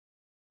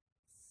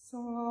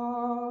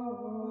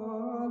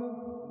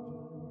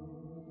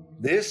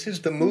This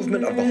is the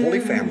movement of the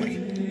Holy Family,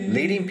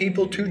 leading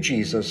people to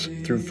Jesus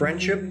through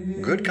friendship,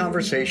 good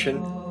conversation,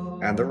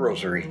 and the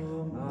Rosary.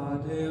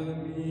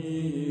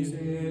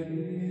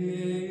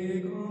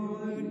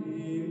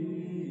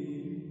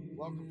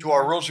 Welcome to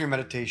our Rosary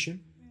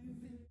Meditation.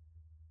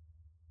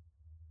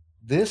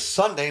 This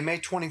Sunday, May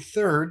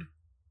 23rd,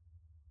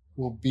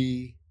 will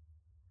be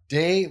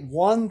day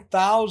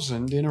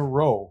 1000 in a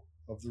row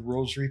of the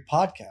Rosary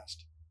podcast.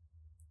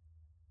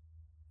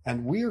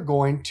 And we are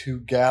going to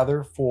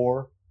gather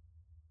for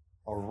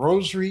a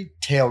Rosary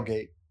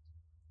tailgate.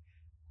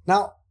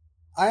 Now,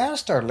 I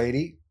asked Our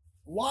Lady,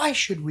 why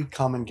should we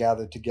come and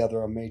gather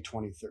together on May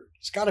 23rd?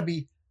 It's got to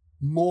be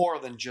more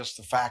than just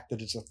the fact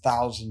that it's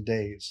 1,000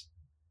 days.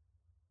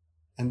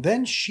 And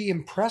then she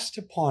impressed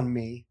upon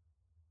me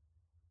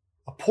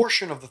a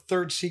portion of the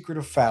third secret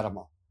of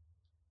Fatima,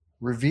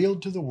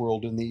 revealed to the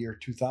world in the year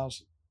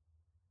 2000.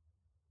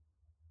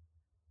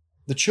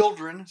 The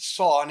children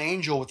saw an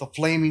angel with a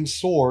flaming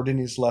sword in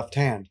his left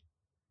hand.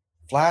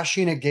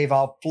 Flashing, it gave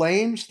out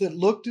flames that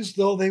looked as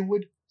though they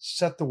would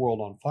set the world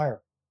on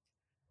fire.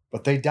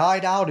 But they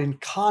died out in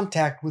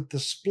contact with the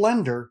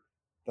splendor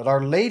that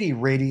Our Lady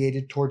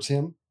radiated towards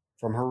him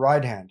from her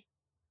right hand.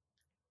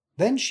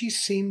 Then she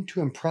seemed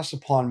to impress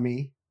upon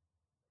me,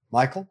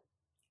 Michael,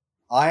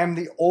 I am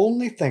the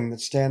only thing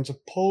that stands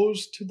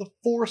opposed to the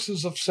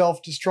forces of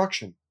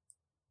self-destruction.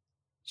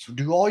 So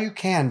do all you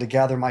can to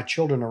gather my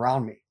children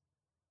around me,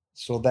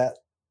 so that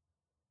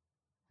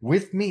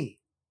with me,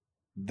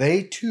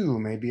 they too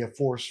may be a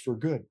force for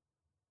good.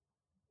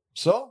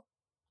 So,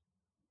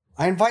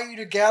 I invite you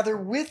to gather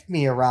with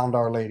me around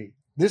Our Lady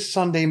this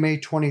Sunday, May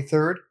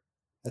 23rd,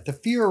 at the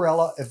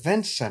Fiorella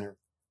Event Center.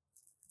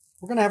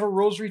 We're going to have a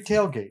Rosary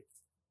tailgate.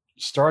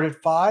 Start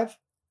at 5,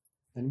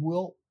 and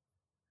we'll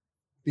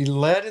be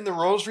led in the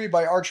Rosary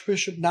by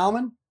Archbishop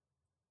Naumann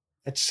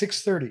at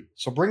 6:30.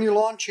 So bring your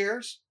lawn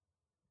chairs.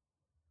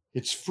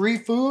 It's free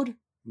food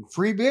and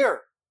free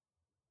beer.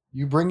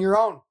 You bring your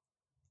own.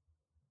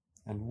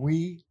 And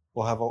we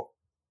will have a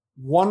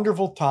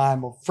wonderful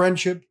time of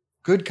friendship,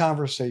 good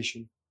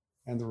conversation,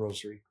 and the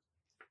Rosary.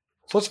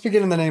 So let's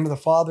begin in the name of the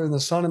Father, and the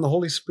Son, and the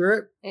Holy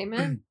Spirit.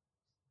 Amen.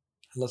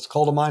 Let's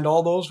call to mind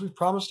all those we've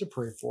promised to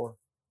pray for.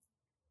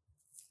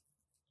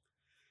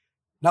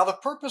 Now, the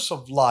purpose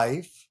of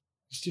life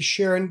is to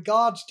share in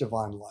God's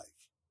divine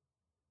life,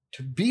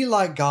 to be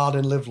like God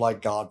and live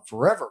like God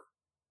forever,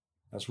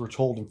 as we're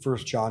told in 1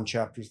 John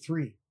chapter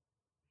 3.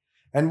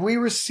 And we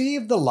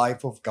receive the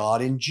life of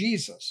God in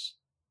Jesus.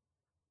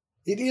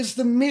 It is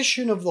the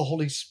mission of the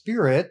Holy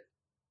Spirit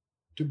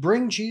to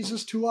bring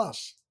Jesus to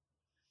us.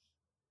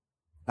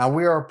 Now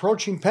we are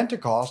approaching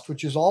Pentecost,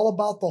 which is all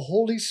about the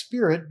Holy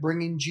Spirit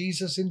bringing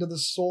Jesus into the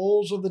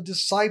souls of the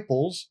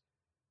disciples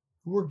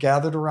who were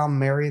gathered around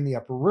Mary in the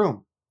upper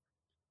room.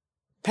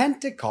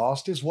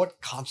 Pentecost is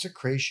what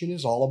consecration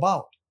is all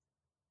about.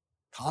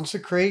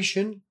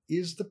 Consecration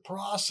is the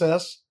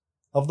process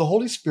of the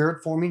Holy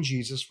Spirit forming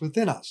Jesus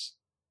within us.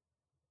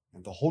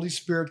 And the Holy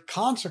Spirit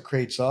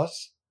consecrates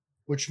us,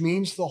 which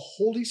means the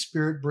Holy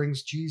Spirit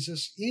brings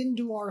Jesus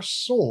into our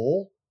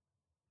soul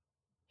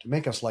to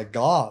make us like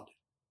God.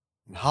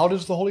 And how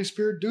does the Holy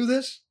Spirit do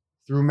this?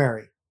 Through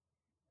Mary.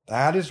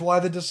 That is why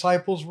the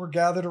disciples were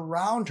gathered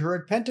around her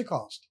at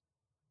Pentecost,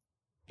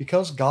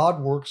 because God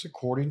works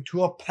according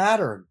to a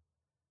pattern.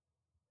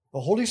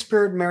 The Holy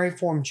Spirit and Mary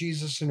formed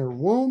Jesus in her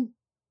womb,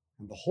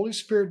 and the Holy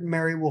Spirit and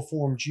Mary will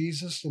form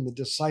Jesus in the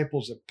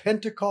disciples at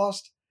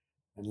Pentecost,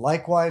 and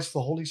likewise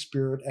the Holy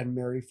Spirit and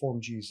Mary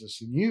form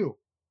Jesus in you.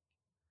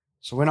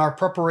 So in our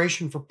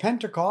preparation for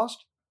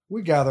Pentecost,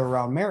 we gather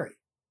around Mary,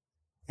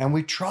 and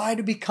we try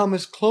to become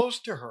as close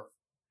to her,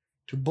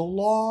 to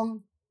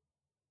belong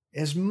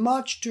as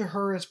much to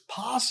her as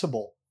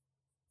possible,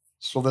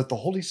 so that the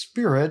Holy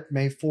Spirit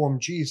may form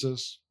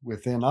Jesus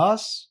within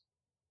us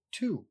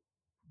too.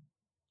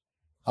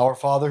 Our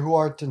Father who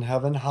art in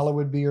heaven,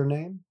 hallowed be your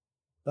name.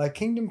 Thy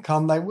kingdom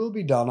come, thy will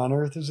be done on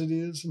earth as it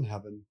is in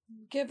heaven.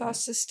 Give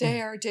us this day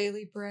our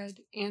daily bread,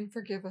 and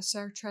forgive us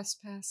our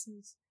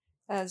trespasses,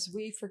 as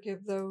we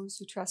forgive those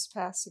who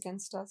trespass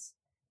against us.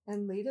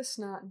 And lead us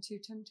not into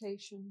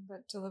temptation,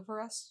 but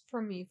deliver us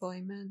from evil.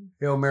 Amen.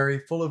 Hail Mary,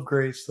 full of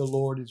grace, the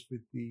Lord is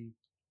with thee.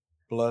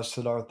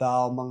 Blessed art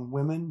thou among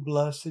women,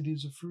 blessed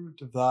is the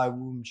fruit of thy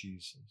womb,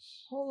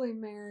 Jesus. Holy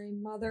Mary,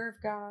 Mother of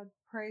God,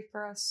 pray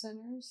for us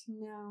sinners,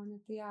 now and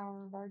at the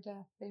hour of our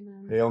death.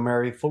 Amen. Hail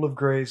Mary, full of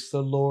grace,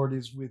 the Lord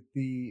is with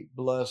thee.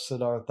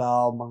 Blessed art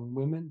thou among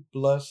women,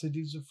 blessed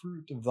is the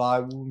fruit of thy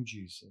womb,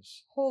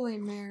 Jesus. Holy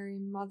Mary,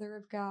 Mother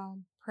of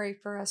God, pray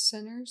for us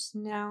sinners,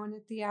 now and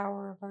at the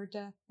hour of our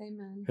death.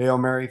 Amen. Hail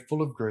Mary,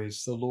 full of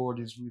grace, the Lord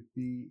is with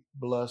thee.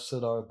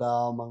 Blessed art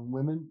thou among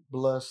women,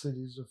 blessed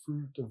is the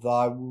fruit of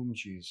thy womb,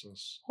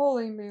 Jesus.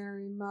 Holy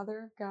Mary,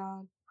 Mother of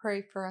God,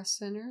 pray for us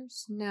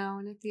sinners, now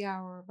and at the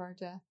hour of our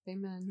death.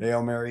 Amen.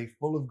 Hail Mary,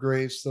 full of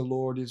grace, the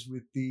Lord is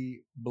with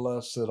thee.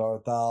 Blessed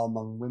art thou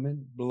among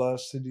women.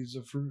 Blessed is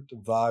the fruit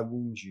of thy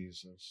womb,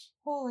 Jesus.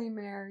 Holy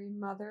Mary,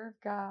 Mother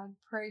of God,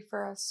 pray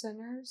for us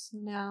sinners,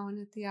 now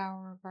and at the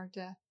hour of our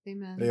death.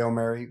 Amen. Hail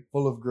Mary,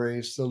 full of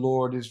grace, the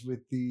Lord is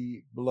with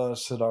thee.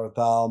 Blessed art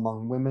thou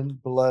among women.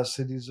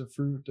 Blessed is the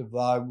fruit of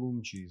thy womb,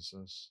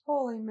 Jesus.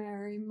 Holy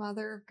Mary,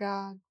 Mother of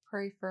God,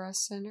 pray for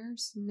us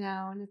sinners,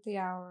 now and at the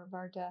hour of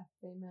our death.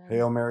 Amen.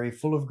 Hail Mary,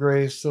 full of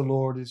grace, the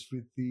Lord is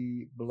with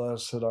thee.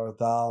 Blessed art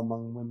thou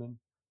among women.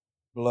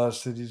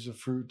 Blessed is the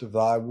fruit of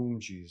thy womb,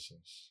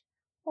 Jesus.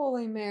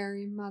 Holy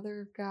Mary,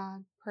 Mother of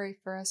God, pray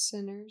for us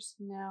sinners,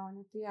 now and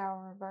at the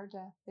hour of our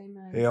death.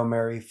 Amen. Hail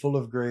Mary, full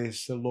of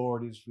grace, the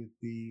Lord is with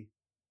thee.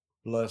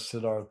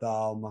 Blessed art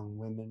thou among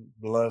women.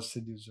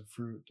 Blessed is the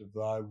fruit of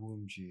thy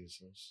womb,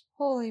 Jesus.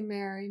 Holy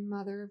Mary,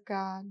 Mother of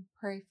God,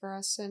 pray for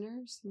us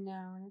sinners,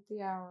 now and at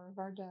the hour of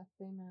our death.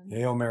 Amen.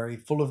 Hail Mary,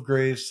 full of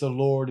grace, the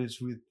Lord is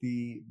with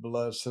thee.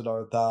 Blessed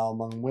art thou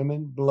among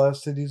women.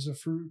 Blessed is the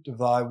fruit of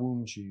thy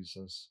womb,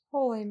 Jesus.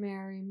 Holy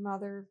Mary,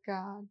 Mother of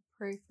God,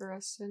 pray for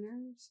us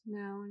sinners,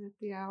 now and at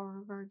the hour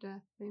of our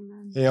death.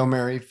 Amen. Hail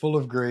Mary, full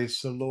of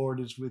grace, the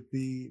Lord is with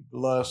thee.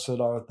 Blessed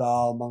art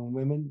thou among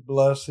women.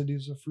 Blessed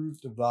is the fruit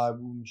of thy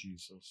womb,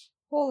 Jesus.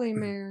 Holy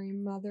Mary,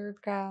 Mother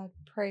of God,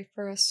 pray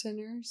for us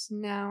sinners,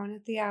 now and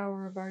at the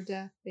hour of our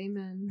death.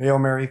 Amen. Hail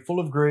Mary, full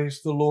of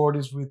grace, the Lord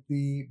is with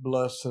thee.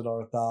 Blessed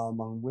art thou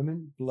among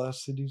women.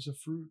 Blessed is the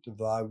fruit of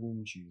thy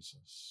womb,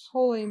 Jesus.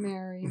 Holy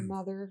Mary,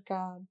 Mother of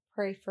God,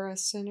 pray for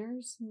us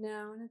sinners,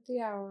 now and at the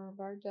hour of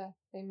our death.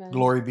 Amen.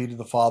 Glory be to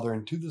the Father,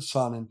 and to the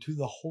Son, and to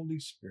the Holy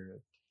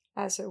Spirit.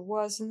 As it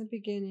was in the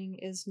beginning,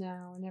 is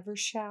now, and ever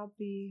shall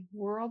be,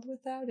 world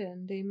without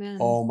end. Amen.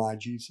 O my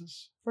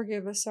Jesus,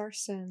 forgive us our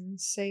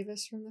sins, save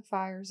us from the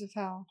fires of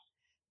hell.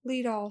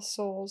 Lead all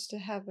souls to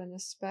heaven,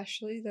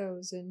 especially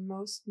those in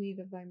most need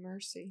of thy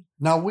mercy.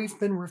 now we've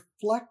been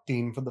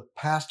reflecting for the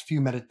past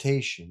few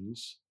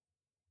meditations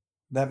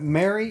that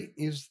Mary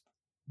is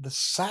the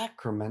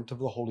sacrament of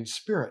the Holy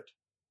Spirit.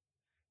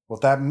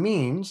 What that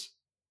means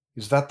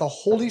is that the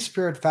Holy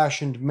Spirit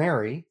fashioned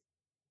Mary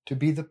to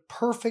be the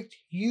perfect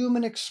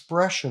human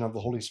expression of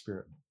the Holy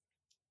Spirit.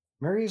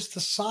 Mary is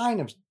the sign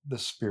of the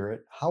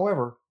Spirit.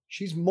 However,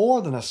 she's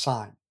more than a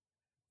sign.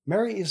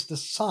 Mary is the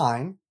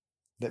sign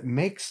that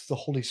makes the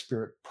Holy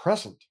Spirit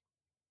present,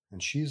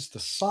 and she is the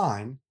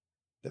sign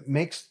that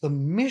makes the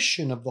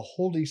mission of the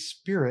Holy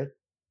Spirit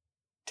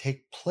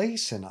take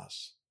place in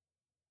us.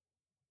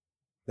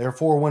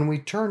 Therefore, when we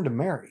turn to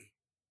Mary,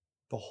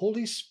 the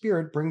Holy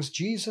Spirit brings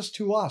Jesus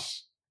to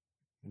us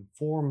and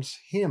forms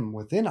him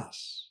within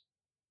us.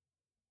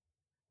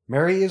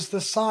 Mary is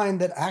the sign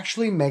that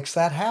actually makes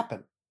that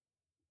happen.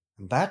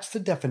 And that's the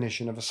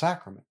definition of a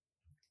sacrament.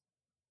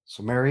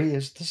 So Mary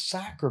is the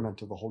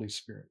sacrament of the Holy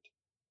Spirit.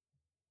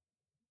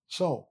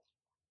 So,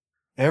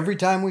 every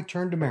time we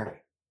turn to Mary,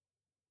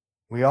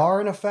 we are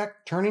in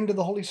effect turning to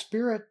the Holy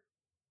Spirit,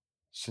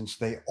 since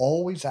they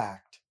always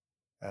act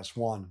as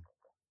one.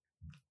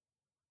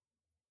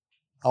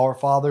 Our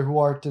Father who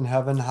art in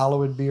heaven,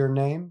 hallowed be your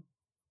name.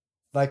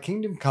 Thy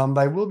kingdom come,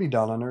 thy will be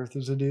done on earth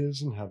as it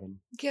is in heaven.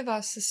 Give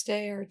us this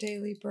day our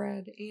daily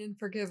bread, and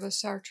forgive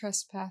us our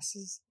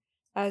trespasses,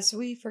 as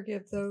we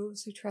forgive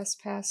those who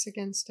trespass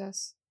against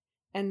us.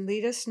 And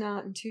lead us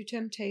not into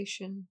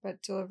temptation,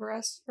 but deliver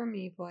us from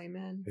evil.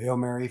 Amen. Hail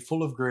Mary,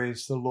 full of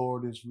grace, the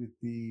Lord is with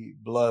thee.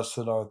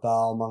 Blessed art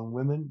thou among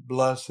women.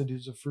 Blessed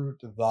is the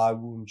fruit of thy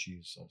womb,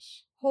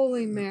 Jesus.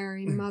 Holy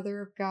Mary,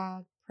 Mother of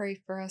God, pray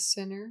for us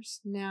sinners,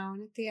 now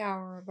and at the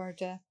hour of our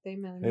death.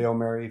 Amen. Hail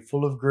Mary,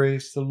 full of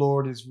grace, the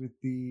Lord is with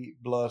thee.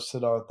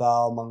 Blessed art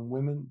thou among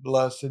women.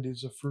 Blessed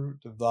is the fruit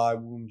of thy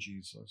womb,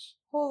 Jesus.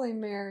 Holy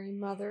Mary,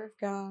 Mother of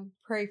God,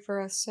 pray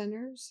for us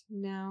sinners,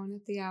 now and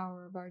at the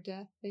hour of our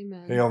death.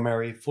 Amen. Hail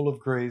Mary, full of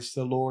grace,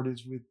 the Lord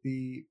is with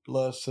thee.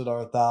 Blessed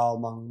art thou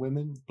among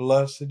women.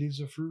 Blessed is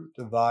the fruit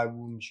of thy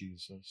womb,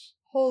 Jesus.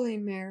 Holy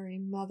Mary,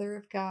 Mother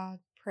of God,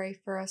 pray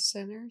for us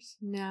sinners,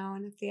 now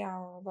and at the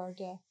hour of our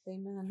death.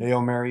 Amen.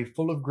 Hail Mary,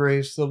 full of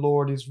grace, the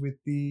Lord is with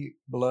thee.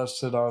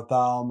 Blessed art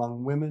thou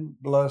among women.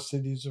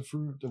 Blessed is the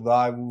fruit of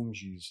thy womb,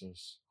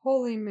 Jesus.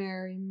 Holy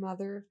Mary,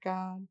 Mother of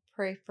God,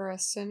 pray for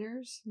us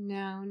sinners,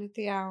 now and at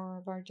the hour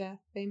of our death.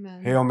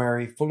 Amen. Hail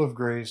Mary, full of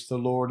grace, the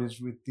Lord is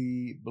with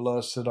thee.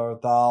 Blessed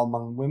art thou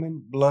among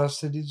women.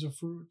 Blessed is the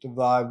fruit of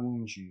thy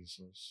womb,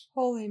 Jesus.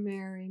 Holy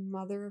Mary,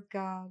 Mother of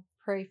God,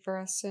 pray for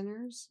us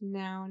sinners,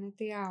 now and at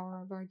the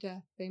hour of our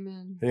death.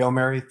 Amen. Hail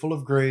Mary, full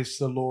of grace,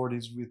 the Lord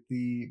is with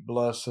thee.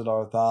 Blessed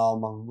art thou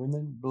among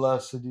women.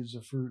 Blessed is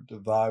the fruit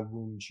of thy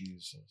womb,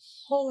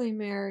 Jesus. Holy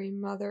Mary,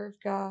 Mother of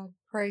God,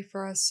 pray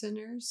for us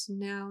sinners,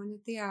 now and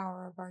at the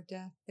hour of our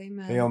death.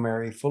 Amen. Hail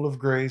Mary, full of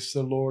grace,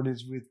 the Lord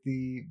is with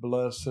thee.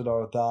 Blessed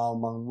art thou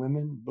among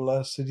women.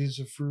 Blessed is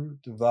the fruit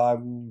of thy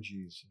womb,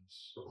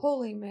 Jesus.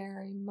 Holy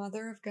Mary,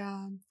 Mother of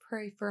God,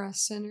 pray for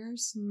us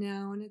sinners,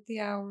 now and at the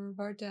hour of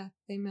our death.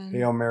 Amen.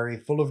 Hail Mary,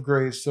 full of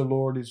grace, the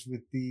Lord is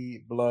with thee.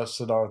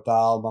 Blessed art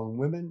thou among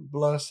women.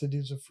 Blessed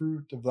is the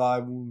fruit of thy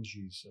womb,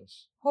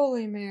 Jesus.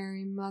 Holy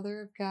Mary,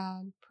 Mother of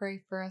God,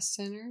 pray for us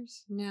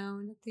sinners, now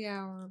and at the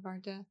hour of our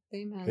death.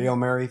 Amen. Hail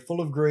Mary,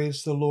 full of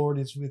grace, the Lord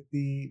is with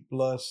thee.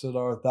 Blessed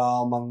art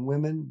thou among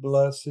women.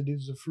 Blessed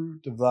is the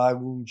fruit of thy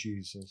womb,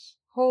 Jesus.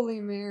 Holy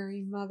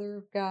Mary, Mother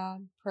of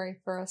God, pray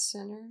for us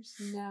sinners,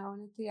 now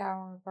and at the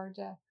hour of our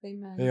death.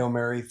 Amen. Hail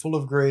Mary, full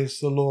of grace,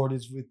 the Lord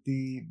is with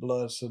thee.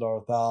 Blessed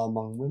art thou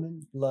among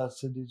women.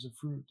 Blessed is the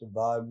fruit of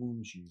thy womb,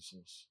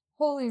 Jesus.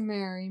 Holy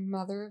Mary,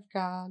 Mother of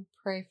God,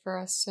 pray for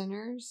us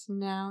sinners,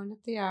 now and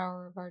at the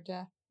hour of our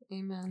death.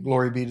 Amen.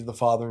 Glory be to the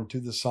Father, and to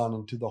the Son,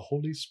 and to the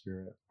Holy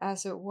Spirit.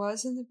 As it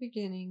was in the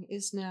beginning,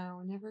 is now,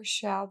 and ever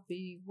shall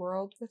be,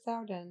 world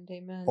without end.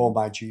 Amen. O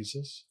my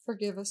Jesus,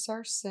 forgive us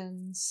our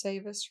sins,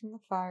 save us from the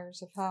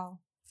fires of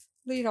hell.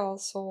 Lead all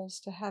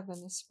souls to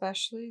heaven,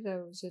 especially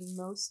those in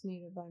most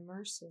need of thy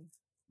mercy.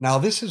 now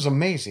this is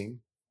amazing,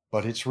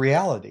 but it's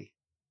reality.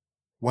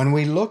 When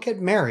we look at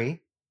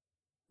Mary,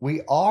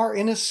 we are,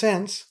 in a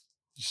sense,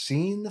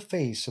 seeing the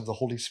face of the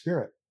Holy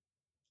Spirit.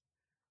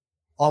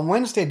 On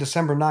Wednesday,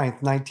 December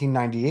 9th,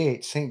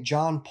 1998, St.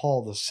 John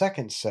Paul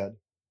II said,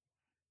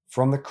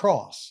 "From the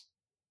cross,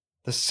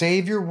 the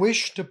Savior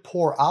wished to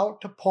pour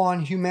out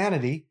upon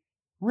humanity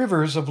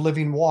rivers of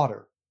living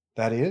water,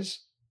 that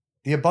is,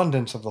 the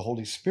abundance of the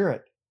Holy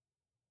Spirit.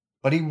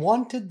 But he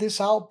wanted this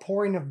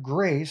outpouring of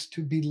grace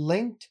to be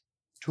linked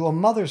to a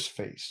mother's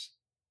face,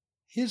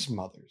 his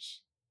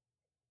mother's."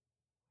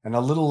 And a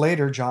little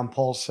later, John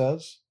Paul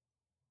says,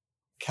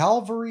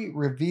 "Calvary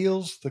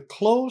reveals the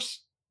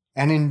close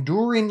and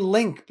enduring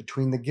link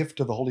between the gift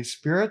of the Holy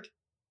Spirit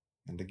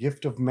and the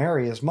gift of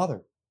Mary as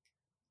mother.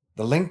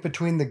 The link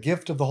between the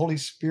gift of the Holy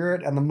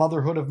Spirit and the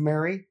motherhood of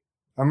Mary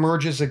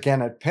emerges again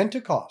at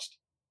Pentecost,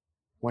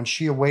 when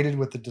she awaited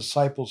with the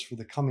disciples for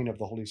the coming of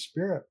the Holy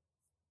Spirit.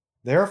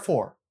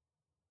 Therefore,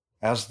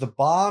 as the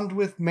bond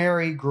with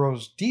Mary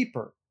grows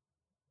deeper,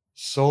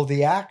 so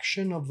the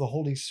action of the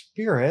Holy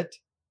Spirit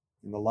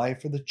in the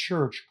life of the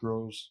church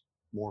grows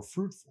more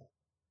fruitful."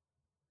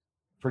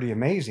 Pretty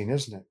amazing,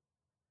 isn't it?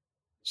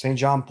 St.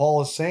 John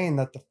Paul is saying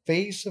that the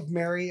face of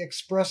Mary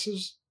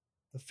expresses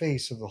the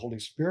face of the Holy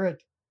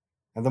Spirit.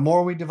 And the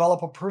more we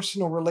develop a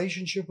personal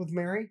relationship with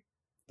Mary,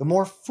 the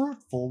more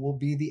fruitful will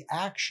be the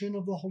action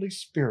of the Holy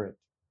Spirit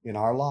in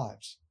our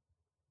lives.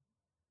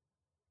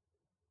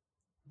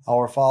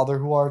 Our Father,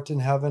 who art in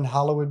heaven,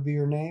 hallowed be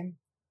your name.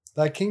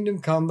 Thy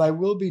kingdom come, thy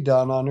will be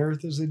done on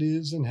earth as it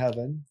is in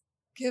heaven.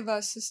 Give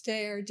us this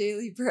day our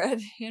daily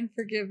bread, and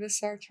forgive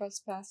us our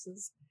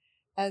trespasses,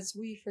 as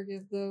we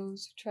forgive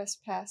those who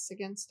trespass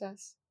against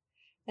us.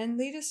 And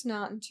lead us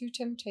not into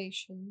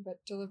temptation,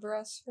 but deliver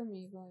us from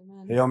evil.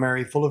 Amen. Hail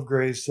Mary, full of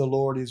grace, the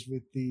Lord is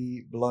with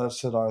thee.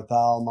 Blessed art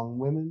thou among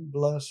women.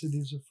 Blessed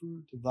is the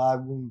fruit of thy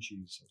womb,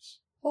 Jesus.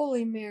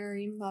 Holy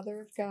Mary, Mother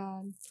of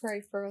God,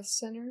 pray for us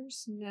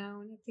sinners,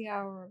 now and at the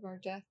hour of our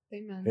death.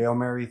 Amen. Hail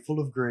Mary, full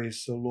of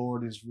grace, the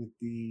Lord is with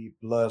thee.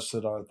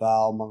 Blessed art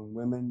thou among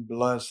women.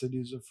 Blessed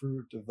is the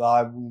fruit of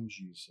thy womb,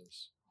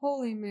 Jesus.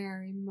 Holy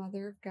Mary,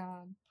 Mother of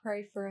God,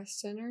 pray for us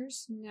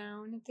sinners,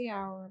 now and at the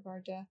hour of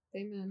our death.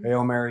 Amen.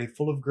 Hail Mary,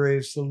 full of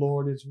grace, the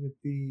Lord is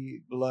with thee.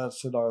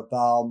 Blessed art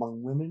thou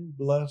among women.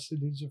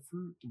 Blessed is the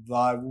fruit of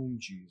thy womb,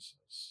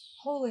 Jesus.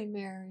 Holy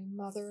Mary,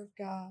 Mother of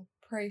God,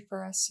 pray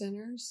for us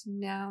sinners,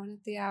 now and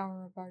at the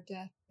hour of our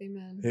death.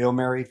 Amen. Hail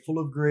Mary, full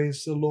of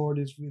grace, the Lord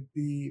is with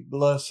thee.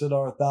 Blessed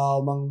art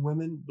thou among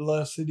women.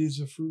 Blessed is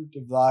the fruit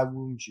of thy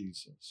womb,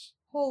 Jesus.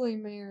 Holy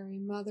Mary,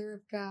 Mother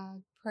of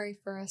God, pray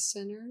for us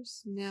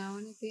sinners, now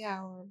and at the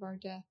hour of our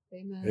death.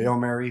 Amen. Hail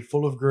Mary,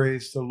 full of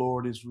grace, the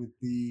Lord is with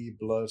thee.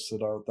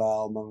 Blessed art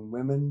thou among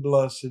women.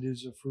 Blessed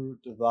is the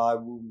fruit of thy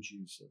womb,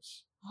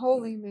 Jesus.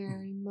 Holy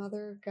Mary,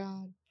 Mother of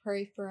God,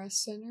 pray for us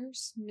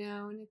sinners,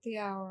 now and at the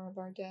hour of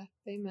our death.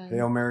 Amen.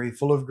 Hail Mary,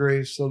 full of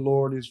grace, the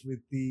Lord is with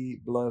thee.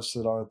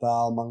 Blessed art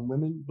thou among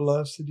women.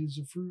 Blessed is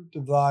the fruit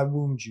of thy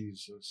womb,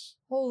 Jesus.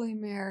 Holy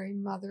Mary,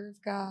 Mother of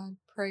God,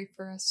 pray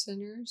for us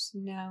sinners,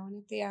 now and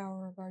at the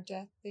hour of our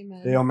death.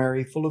 Amen. Hail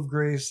Mary, full of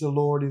grace, the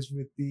Lord is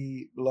with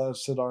thee.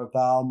 Blessed art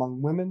thou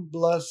among women.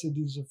 Blessed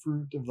is the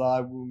fruit of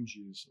thy womb,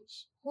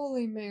 Jesus.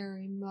 Holy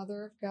Mary,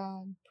 Mother of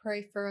God,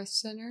 pray for us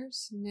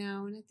sinners,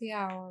 now and at the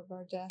hour of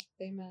our death.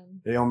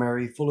 Amen. Hail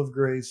Mary, full of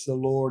grace, the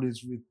Lord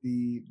is with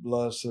thee.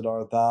 Blessed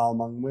art thou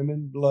among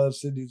women.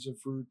 Blessed is the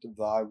fruit of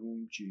thy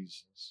womb,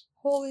 Jesus.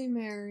 Holy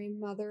Mary,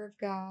 Mother of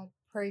God,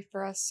 pray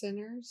for us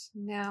sinners,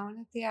 now and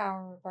at the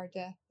hour of our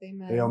death.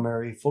 Amen. Hail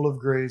Mary, full of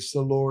grace,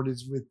 the Lord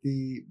is with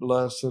thee.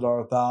 Blessed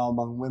art thou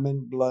among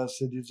women.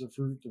 Blessed is the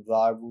fruit of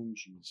thy womb,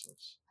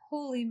 Jesus.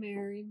 Holy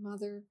Mary,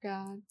 Mother of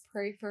God,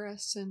 pray for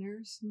us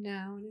sinners,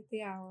 now and at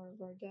the hour of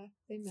our death.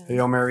 Amen.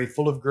 Hail Mary,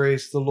 full of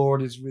grace, the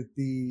Lord is with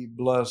thee.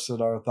 Blessed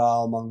art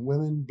thou among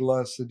women.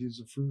 Blessed is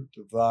the fruit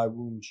of thy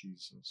womb,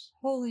 Jesus.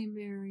 Holy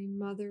Mary,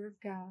 Mother of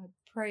God,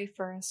 pray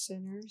for us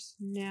sinners,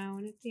 now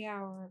and at the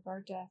hour of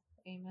our death.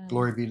 Amen.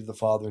 Glory be to the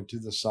Father, and to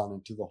the Son,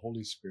 and to the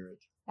Holy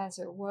Spirit. As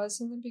it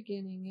was in the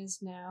beginning, is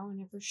now,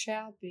 and ever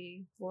shall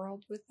be,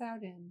 world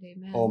without end.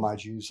 Amen. O my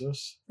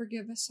Jesus,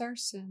 forgive us our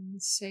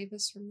sins, save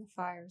us from the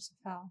fires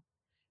of hell.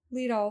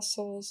 Lead all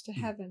souls to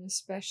heaven,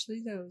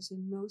 especially those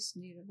in most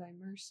need of thy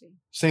mercy.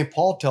 St.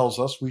 Paul tells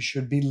us we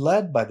should be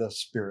led by the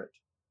Spirit.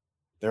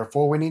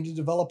 Therefore, we need to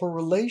develop a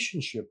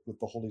relationship with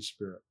the Holy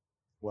Spirit.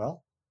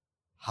 Well,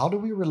 how do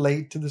we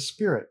relate to the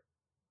Spirit?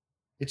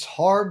 It's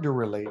hard to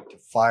relate to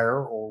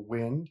fire or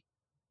wind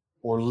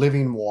or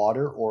living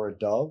water or a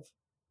dove,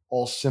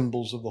 all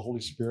symbols of the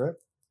Holy Spirit.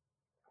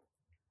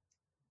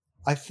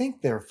 I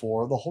think,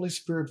 therefore, the Holy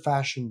Spirit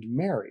fashioned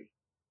Mary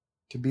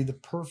to be the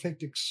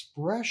perfect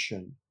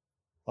expression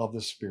of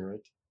the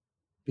Spirit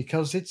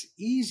because it's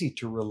easy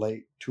to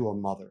relate to a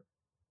mother.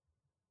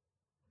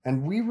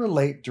 And we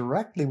relate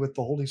directly with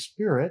the Holy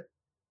Spirit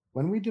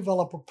when we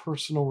develop a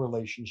personal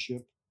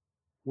relationship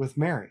with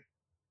Mary.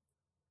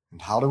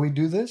 And how do we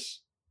do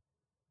this?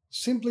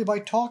 Simply by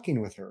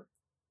talking with her.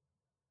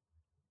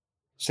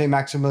 St.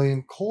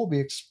 Maximilian Kolbe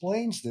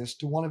explains this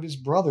to one of his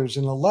brothers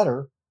in a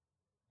letter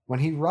when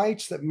he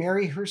writes that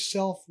Mary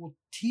herself will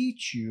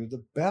teach you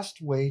the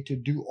best way to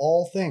do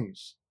all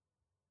things.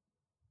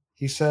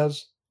 He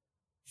says,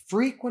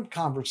 frequent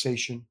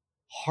conversation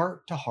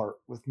heart to heart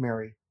with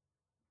Mary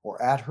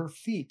or at her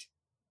feet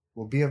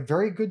will be a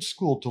very good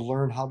school to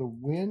learn how to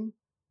win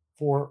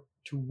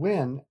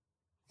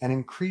an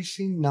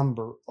increasing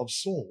number of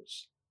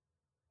souls.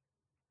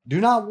 Do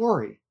not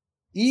worry,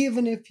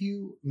 even if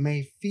you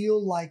may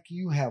feel like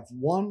you have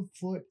one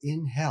foot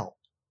in hell,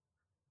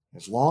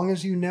 as long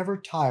as you never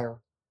tire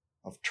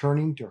of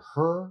turning to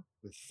her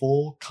with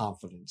full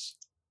confidence.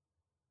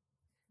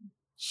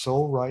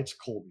 So writes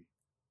Kolbe.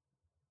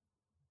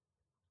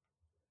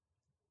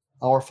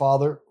 Our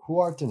Father, who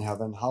art in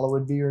heaven,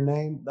 hallowed be your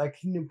name. Thy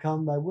kingdom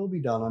come, thy will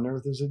be done on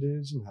earth as it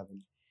is in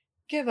heaven.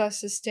 Give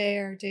us this day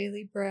our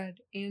daily bread,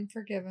 and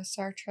forgive us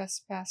our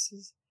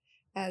trespasses,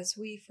 as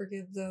we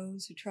forgive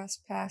those who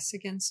trespass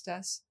against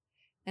us.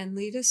 And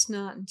lead us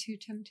not into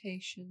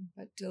temptation,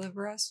 but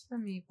deliver us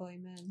from evil.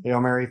 Amen. Hail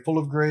Mary, full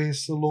of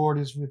grace, the Lord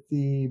is with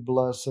thee.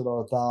 Blessed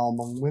art thou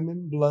among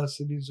women.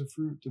 Blessed is the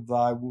fruit of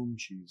thy womb,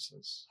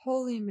 Jesus.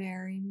 Holy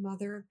Mary,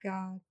 Mother of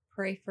God,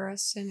 pray for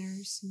us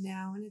sinners,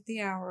 now and at the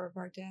hour of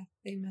our death.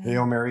 Amen.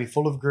 Hail Mary,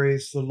 full of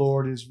grace, the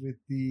Lord is with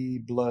thee.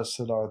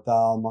 Blessed art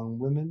thou among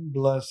women.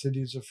 Blessed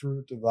is the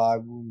fruit of thy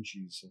womb,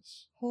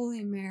 Jesus.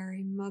 Holy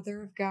Mary,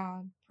 Mother of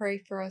God, pray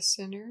for us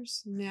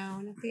sinners, now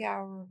and at the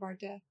hour of our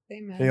death.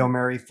 Amen. Hail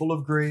Mary, full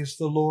of grace,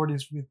 the Lord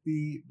is with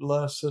thee.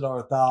 Blessed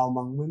art thou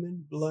among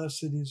women.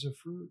 Blessed is the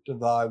fruit of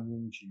thy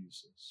womb,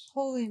 Jesus.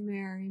 Holy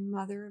Mary,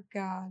 Mother of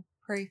God,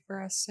 pray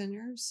for us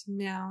sinners,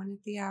 now and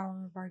at the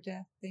hour of our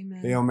death.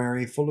 Amen. Hail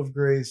Mary, full of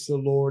grace, the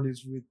Lord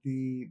is with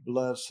thee.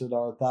 Blessed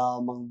art thou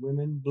among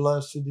women.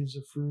 Blessed is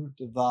the fruit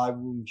of thy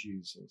womb,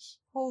 Jesus.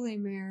 Holy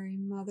Mary,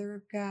 Mother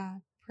of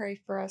God, pray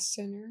for us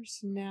sinners,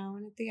 now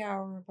and at the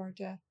hour of our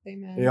death.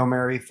 Amen. Hail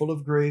Mary, full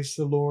of grace,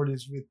 the Lord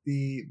is with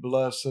thee.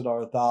 Blessed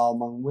art thou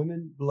among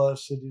women.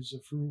 Blessed is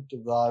the fruit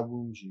of thy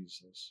womb,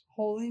 Jesus.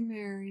 Holy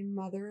Mary,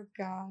 Mother of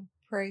God,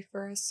 pray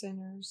for us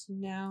sinners,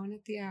 now and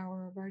at the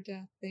hour of our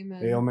death.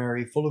 Amen. Hail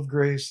Mary, full of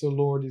grace, the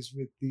Lord is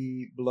with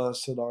thee.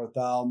 Blessed art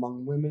thou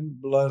among women.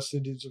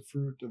 Blessed is the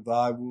fruit of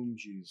thy womb,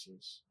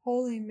 Jesus.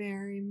 Holy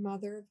Mary,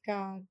 Mother of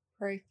God,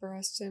 pray for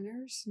us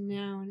sinners,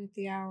 now and at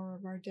the hour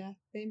of our death.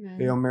 Amen.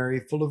 Hail Mary,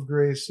 full of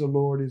grace, the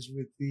Lord is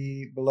with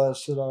thee.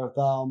 Blessed art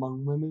thou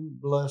among women.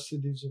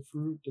 Blessed is the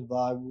fruit of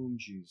thy womb,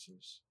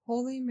 Jesus.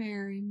 Holy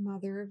Mary,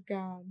 Mother of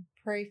God,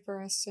 pray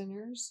for us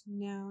sinners,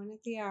 now and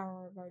at the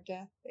hour of our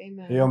death.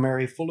 Amen. Hail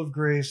Mary, full of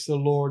grace, the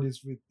Lord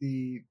is with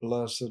thee.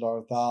 Blessed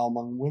art thou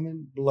among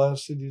women.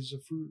 Blessed is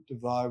the fruit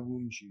of thy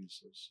womb,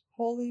 Jesus.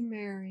 Holy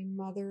Mary,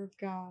 Mother of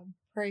God,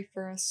 pray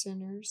for us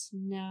sinners,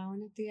 now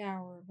and at the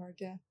hour of our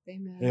death.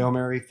 Amen. Hail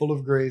Mary, full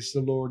of grace, the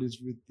Lord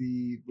is with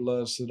thee.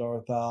 Blessed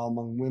art thou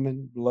among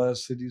women.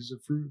 Blessed is the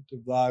fruit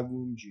of thy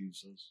womb,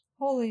 Jesus.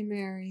 Holy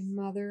Mary,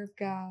 Mother of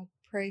God,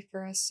 pray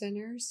for us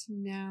sinners,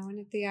 now and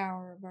at the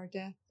hour of our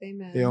death.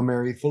 Amen. Hail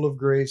Mary, full of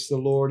grace, the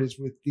Lord is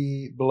with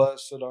thee.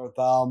 Blessed art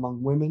thou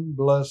among women.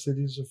 Blessed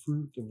is the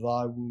fruit of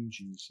thy womb,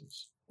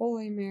 Jesus.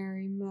 Holy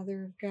Mary,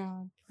 Mother of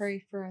God,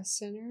 pray for us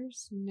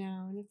sinners,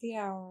 now and at the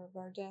hour of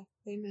our death.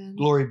 Amen.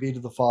 Glory be to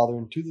the Father,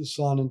 and to the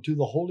Son, and to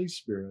the Holy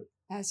Spirit.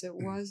 As it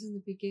was in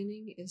the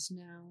beginning, is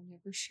now, and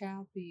ever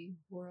shall be,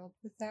 world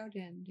without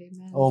end.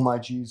 Amen. O my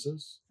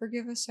Jesus,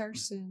 forgive us our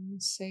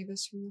sins, save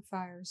us from the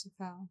fires of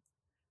hell.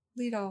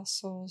 Lead all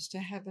souls to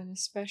heaven,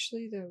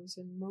 especially those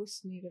in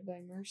most need of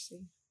thy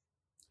mercy.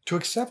 to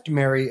accept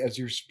Mary as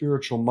your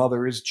spiritual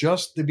mother is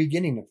just the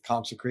beginning of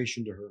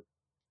consecration to her.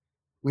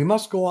 We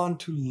must go on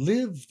to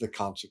live the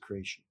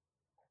consecration,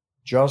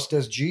 just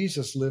as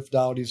Jesus lived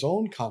out his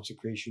own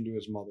consecration to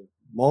his mother,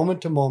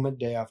 moment to moment,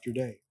 day after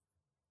day.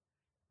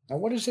 Now,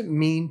 what does it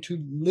mean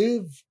to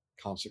live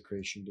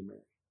consecration to Mary?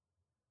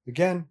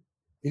 Again,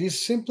 it is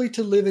simply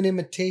to live in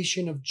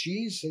imitation of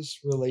Jesus'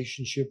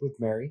 relationship with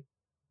Mary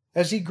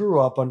as he grew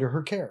up under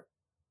her care.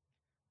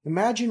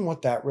 Imagine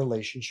what that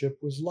relationship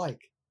was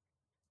like.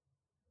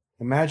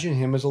 Imagine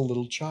him as a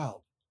little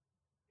child.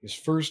 His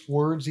first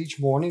words each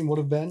morning would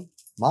have been,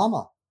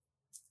 "Mama."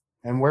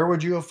 And where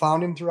would you have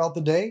found him throughout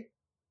the day?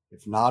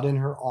 if not in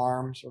her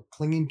arms or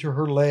clinging to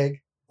her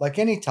leg like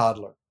any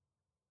toddler.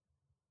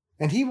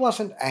 And he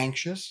wasn't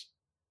anxious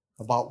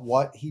about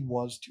what he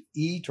was to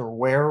eat or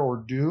wear or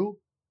do.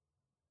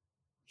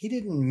 He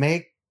didn't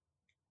make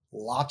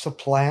lots of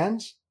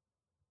plans.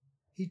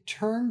 He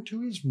turned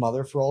to his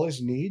mother for all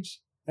his needs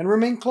and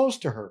remained close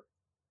to her.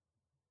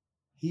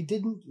 He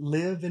didn't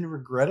live in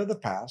regret of the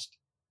past.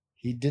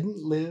 He didn't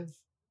live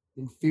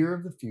in fear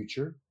of the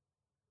future.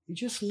 He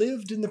just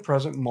lived in the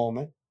present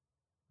moment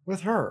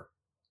with her.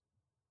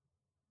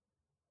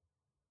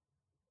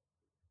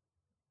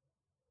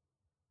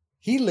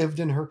 He lived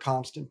in her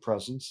constant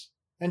presence,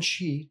 and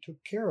she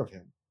took care of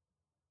him.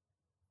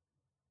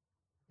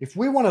 If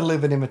we want to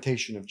live in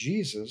imitation of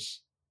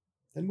Jesus,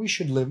 then we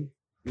should live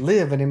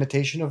in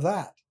imitation of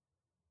that.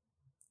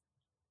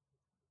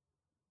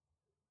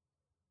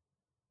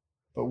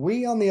 But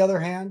we, on the other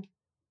hand,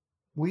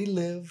 we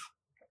live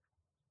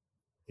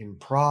in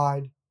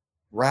pride,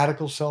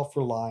 radical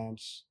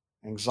self-reliance,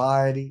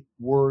 anxiety,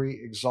 worry,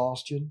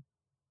 exhaustion.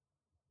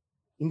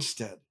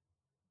 Instead,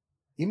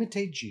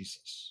 imitate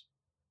Jesus.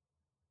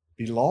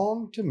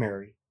 Belong to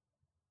Mary.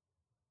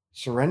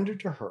 Surrender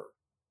to her.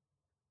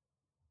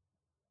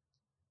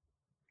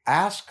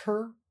 Ask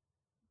her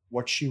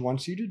what she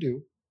wants you to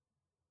do.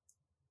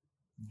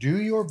 Do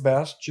your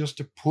best just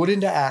to put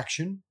into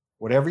action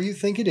whatever you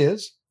think it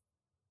is,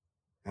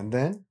 and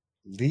then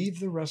leave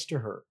the rest to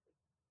her.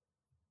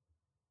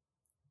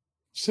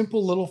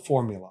 Simple little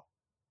formula.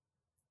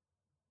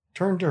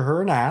 Turn to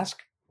her and ask,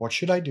 what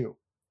should I do?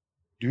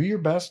 Do your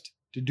best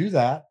to do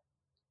that,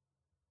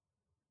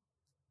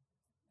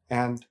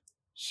 and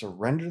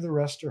surrender the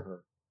rest to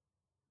her.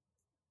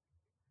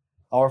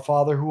 Our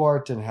Father who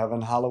art in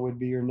heaven, hallowed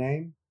be your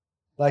name.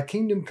 Thy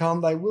kingdom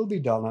come, thy will be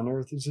done on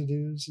earth as it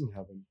is in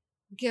heaven.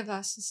 Give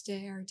us this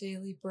day our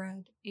daily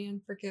bread,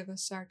 and forgive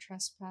us our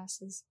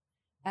trespasses,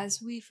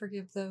 as we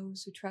forgive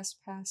those who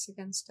trespass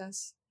against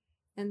us.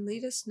 And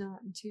lead us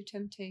not into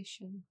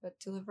temptation, but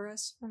deliver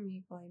us from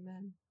evil.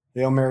 Amen.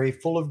 Hail Mary,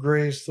 full of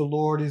grace, the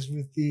Lord is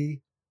with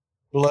thee.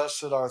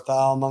 Blessed art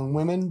thou among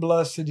women,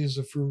 blessed is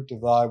the fruit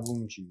of thy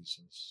womb,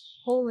 Jesus.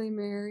 Holy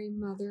Mary,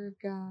 Mother of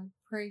God,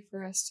 pray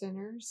for us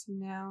sinners,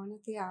 now and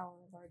at the hour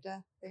of our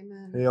death.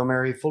 Amen. Hail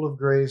Mary, full of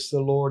grace, the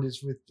Lord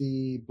is with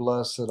thee.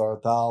 Blessed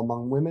art thou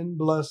among women,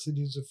 blessed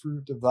is the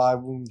fruit of thy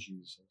womb,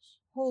 Jesus.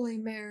 Holy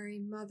Mary,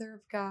 Mother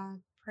of God,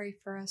 pray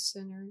for us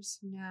sinners,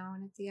 now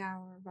and at the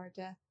hour of our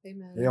death.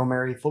 Amen. Hail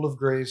Mary, full of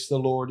grace, the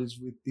Lord is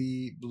with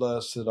thee.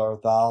 Blessed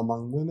art thou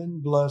among women,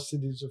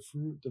 blessed is the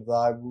fruit of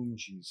thy womb,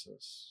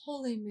 Jesus.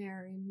 Holy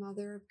Mary,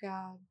 Mother of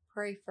God,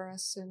 pray for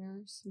us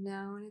sinners,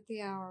 now and at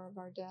the hour of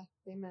our death.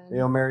 Amen.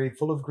 Hail Mary,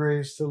 full of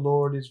grace, the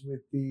Lord is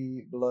with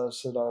thee.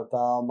 Blessed art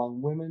thou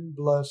among women,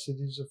 blessed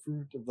is the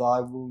fruit of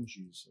thy womb,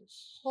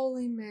 Jesus.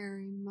 Holy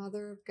Mary,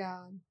 Mother of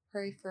God,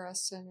 pray for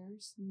us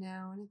sinners,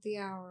 now and at the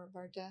hour of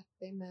our death.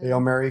 Amen. Hail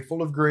Mary,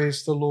 full of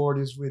grace, the Lord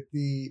is with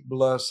thee.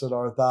 Blessed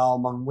art thou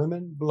among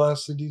women,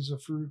 blessed is the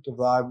fruit of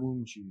thy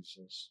womb,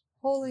 Jesus.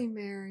 Holy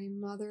Mary,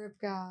 Mother of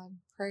God,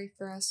 pray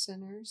for us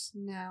sinners,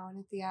 now and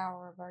at the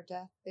hour of our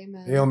death.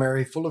 Amen. Hail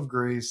Mary, full of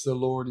grace, the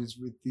Lord is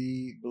with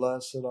thee.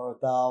 Blessed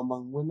art thou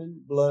among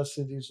women,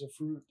 blessed is the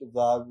fruit of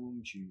thy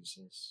womb,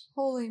 Jesus.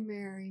 Holy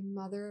Mary,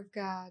 Mother of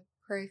God,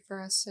 pray for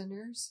us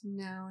sinners,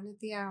 now and at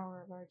the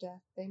hour of our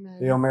death.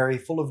 Amen. Hail Mary,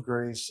 full of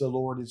grace, the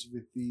Lord is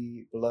with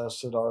thee.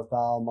 Blessed art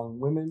thou among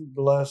women,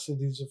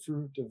 blessed is the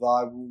fruit of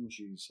thy womb,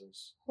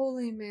 Jesus.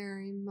 Holy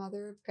Mary,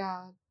 Mother of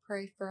God,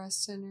 pray for us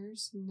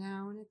sinners,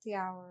 now and at the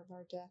hour of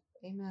our death.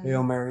 Amen.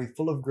 Hail Mary,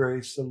 full of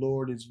grace, the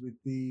Lord is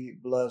with thee.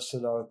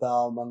 Blessed art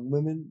thou among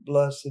women,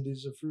 blessed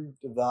is the fruit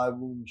of thy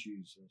womb,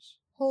 Jesus.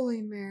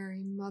 Holy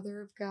Mary,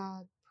 Mother of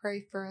God,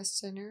 pray for us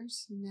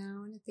sinners,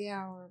 now and at the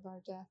hour of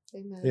our death.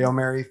 Amen. Hail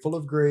Mary, full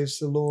of grace,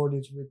 the Lord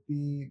is with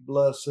thee.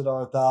 Blessed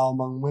art thou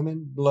among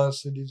women,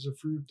 blessed is the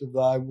fruit of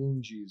thy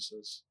womb,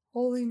 Jesus.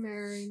 Holy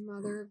Mary,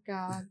 Mother of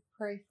God,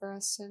 pray for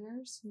us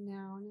sinners,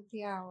 now and at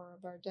the hour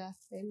of our death.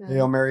 Amen.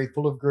 Hail Mary,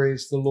 full of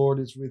grace, the Lord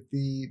is with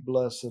thee.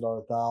 Blessed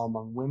art thou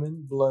among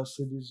women,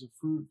 blessed is the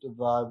fruit of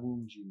thy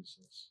womb,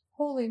 Jesus.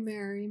 Holy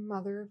Mary,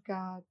 Mother of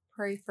God,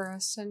 pray for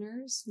us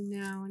sinners,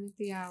 now and at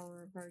the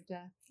hour of our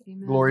death.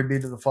 Amen. Glory be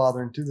to the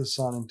Father, and to the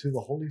Son, and to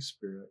the Holy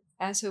Spirit.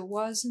 As it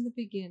was in the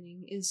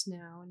beginning, is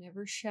now, and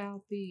ever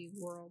shall be,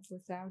 world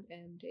without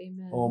end.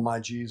 Amen. O my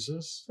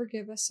Jesus,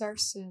 forgive us our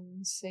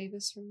sins, save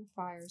us from the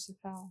fires of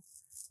hell.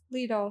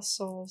 Lead all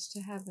souls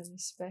to heaven,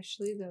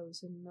 especially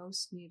those in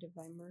most need of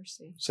thy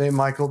mercy. Saint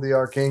Michael the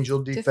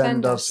Archangel,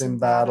 defend us in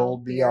battle,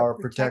 be our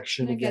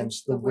protection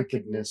against the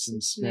wickedness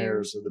and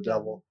snares of the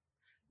devil.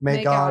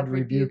 May God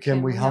rebuke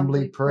him, we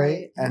humbly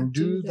pray, and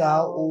do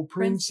thou, O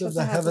Prince of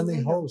the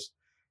heavenly host,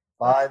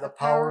 by the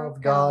power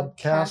of God,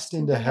 cast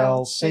into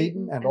hell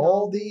Satan and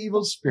all the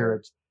evil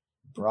spirits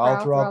who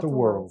prowl throughout the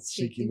world,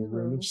 seeking the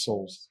ruin of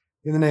souls.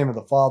 In the name of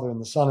the Father, and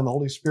the Son, and the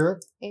Holy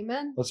Spirit.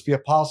 Amen. Let's be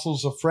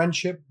apostles of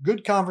friendship,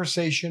 good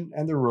conversation,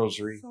 and the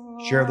rosary.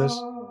 Share this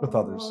with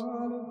others.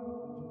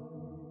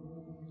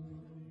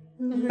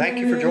 Thank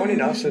you for joining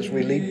us as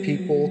we lead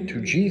people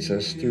to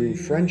Jesus through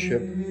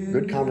friendship,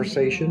 good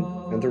conversation,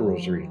 and the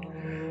rosary.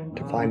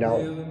 To find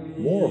out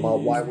more about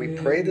why we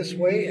pray this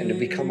way and to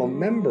become a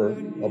member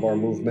of our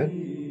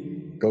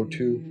movement, go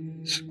to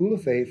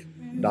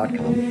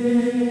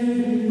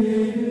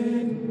schooloffaith.com.